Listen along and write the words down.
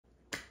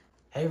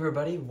Hey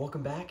everybody,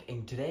 welcome back,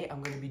 and today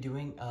I'm going to be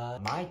doing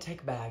my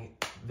tech bag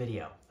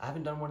video. I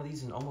haven't done one of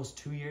these in almost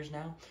 2 years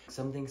now.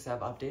 Some things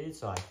have updated,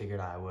 so I figured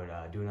I would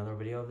do another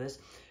video of this.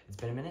 It's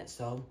been a minute,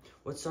 so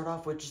let's start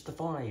off with just the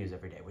phone I use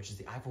every day, which is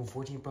the iPhone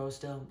 14 Pro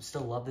still.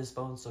 Still love this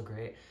phone, so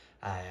great.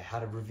 I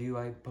had a review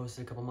I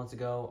posted a couple months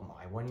ago.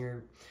 My 1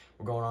 year,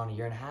 we're going on a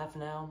year and a half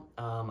now.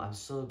 I'm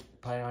still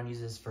planning on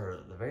using this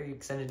for the very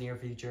extended near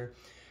future.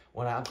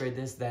 When I upgrade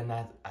this, then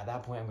at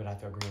that point, I'm going to have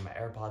to upgrade my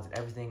AirPods and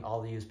everything,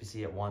 all the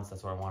USB-C at once.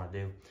 That's what I want to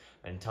do.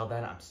 But until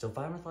then, I'm still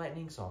fine with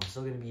Lightning, so I'm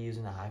still going to be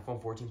using the iPhone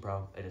 14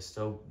 Pro. It has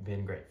still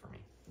been great for me.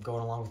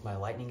 Going along with my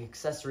Lightning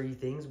accessory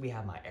things, we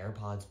have my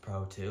AirPods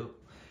Pro 2.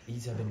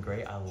 These have been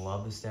great. I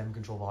love the stem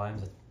control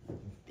volumes. It's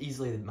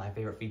easily my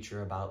favorite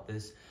feature about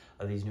these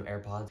new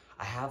AirPods.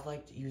 I have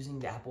liked using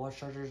the Apple Watch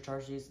charger to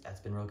charge these. That's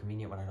been real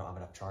convenient when I don't have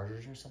enough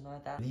chargers or something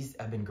like that. These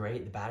have been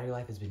great. The battery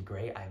life has been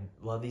great. I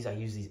love these. I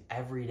use these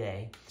every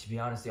day. To be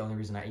honest, the only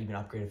reason I even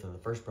upgraded from the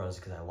first Pro is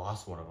because I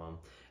lost one of them,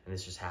 and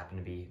this just happened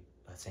to be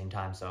at the same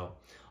time. So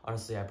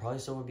honestly, I probably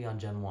still would be on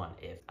Gen 1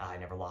 if I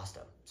never lost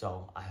them.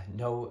 So I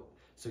know.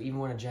 So even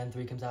when a Gen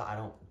 3 comes out, I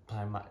don't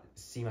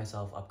see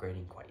myself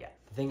upgrading quite yet.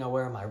 The thing I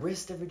wear on my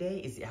wrist every day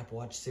is the Apple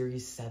Watch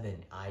Series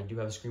 7. I do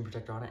have a screen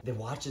protector on it. The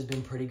watch has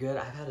been pretty good.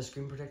 I've had a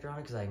screen protector on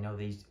it because I know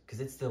because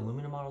it's the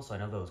aluminum model, so I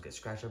know those get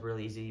scratched up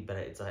really easy, but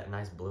it's a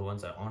nice blue one,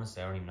 so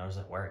honestly, I don't even notice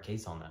I wear a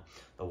case on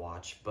the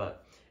watch,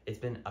 but it's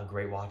been a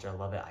great watch. I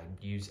love it. I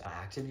use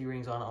activity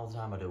rings on it all the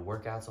time. I do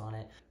workouts on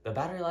it. The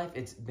battery life,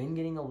 it's been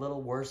getting a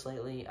little worse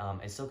lately.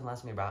 It still can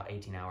last me about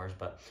 18 hours,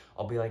 but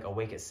I'll be like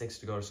awake at 6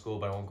 to go to school,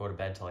 but I won't go to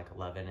bed till like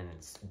 11, and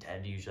it's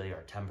dead usually,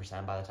 or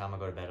 10% by the time I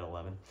go to bed at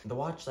 11. The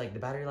watch, like the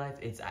battery life,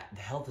 the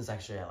health is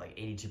actually at like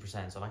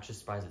 82%, so I'm actually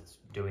surprised it's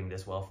doing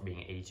this well for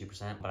being at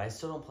 82%, but I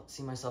still don't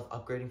see myself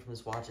upgrading from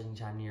this watch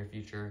anytime near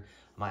future.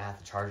 I might have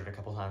to charge it a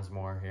couple times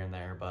more here and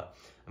there, but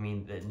I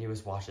mean, the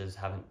newest watches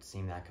haven't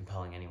seemed that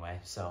compelling anyway,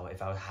 so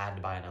if I had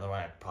to buy another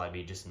one, it'd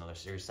probably be just another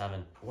Series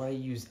 7. What I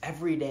use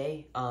every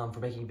day for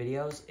making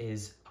videos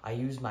is I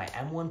use my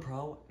M1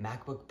 Pro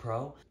MacBook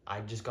Pro.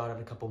 I just got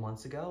it a couple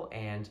months ago,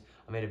 and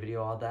I made a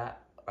video on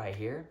that right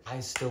here. I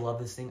still love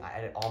this thing. I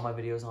edit all my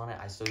videos on it.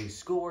 I still use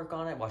schoolwork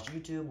on it, watch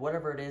YouTube,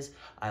 whatever it is.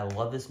 I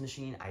love this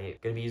machine. I'm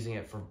gonna be using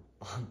it for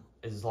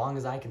as long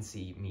as I can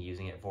see me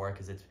using it for,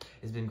 because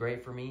it's been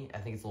great for me. I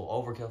think it's a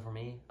little overkill for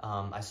me.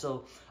 I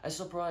still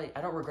probably,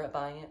 I don't regret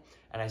buying it,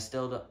 and I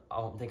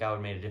don't think I would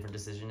have made a different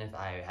decision if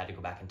I had to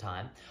go back in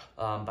time.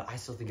 But I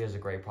still think it is a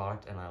great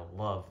product, and I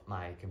love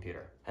my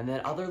computer. And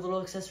then other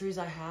little accessories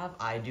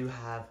I do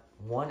have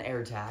one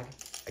AirTag.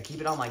 I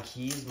keep it on my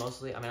keys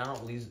mostly. I mean, I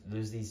don't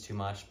lose these too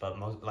much, but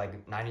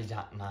like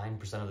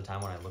 99% of the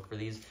time when I look for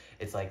these,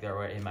 it's like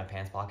they're in my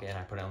pants pocket, and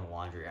I put it on the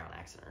laundry on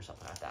accident or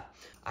something like that.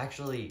 I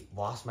actually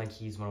lost my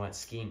keys when I went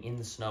skiing in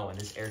the snow, and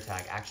this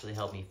AirTag actually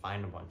helped me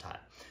find them one time.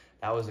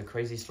 That was a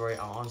crazy story.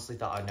 I honestly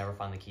thought I'd never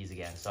find the keys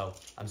again, so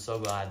I'm so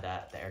glad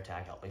that the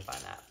AirTag helped me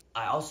find that.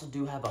 I also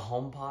do have a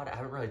HomePod. I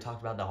haven't really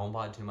talked about the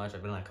HomePod too much.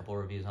 I've been on a couple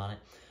of reviews on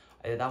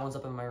it. That one's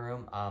up in my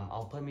room.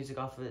 I'll play music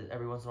off of it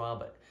every once in a while,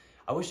 but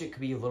I wish it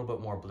could be a little bit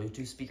more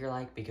Bluetooth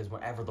speaker-like, because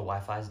whenever the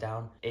Wi-Fi's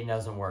down, it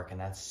doesn't work, and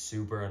that's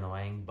super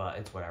annoying, but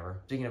it's whatever.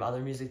 Speaking of other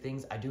music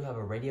things, I do have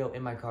a radio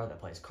in my car that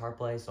plays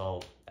CarPlay,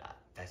 so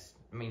that's,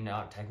 I mean,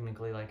 not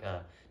technically like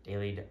a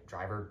daily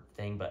driver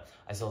thing, but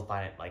I still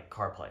find it like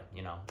CarPlay,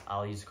 you know?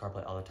 I'll use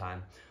CarPlay all the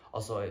time.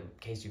 Also, in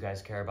case you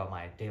guys care about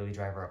my daily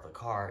driver of the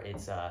car,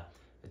 it's the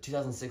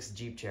 2006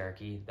 Jeep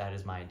Cherokee. That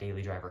is my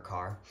daily driver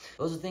car.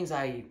 Those are things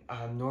I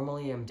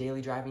normally am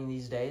daily driving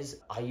these days.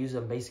 I use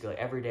them basically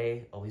every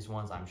day, at least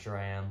once, I'm sure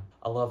I am.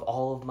 I love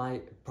all of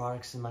my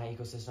products in my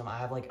ecosystem. I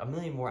have like a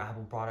million more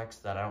Apple products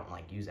that I don't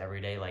like use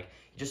every day. Like,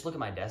 just look at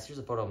my desk. Here's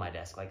a photo of my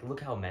desk. Like,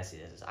 look how messy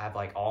this is. I have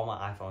like all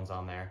my iPhones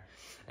on there,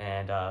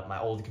 and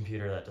my old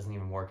computer that doesn't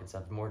even work and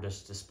stuff, more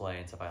just display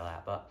and stuff like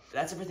that. But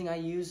that's everything I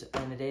use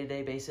on a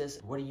day-to-day basis.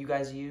 What do you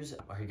guys use?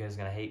 Are you guys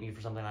gonna hate me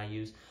for something I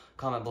use?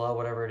 Comment below,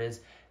 whatever it is.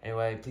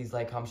 Anyway, please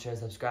like, comment, share,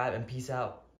 subscribe, and peace out.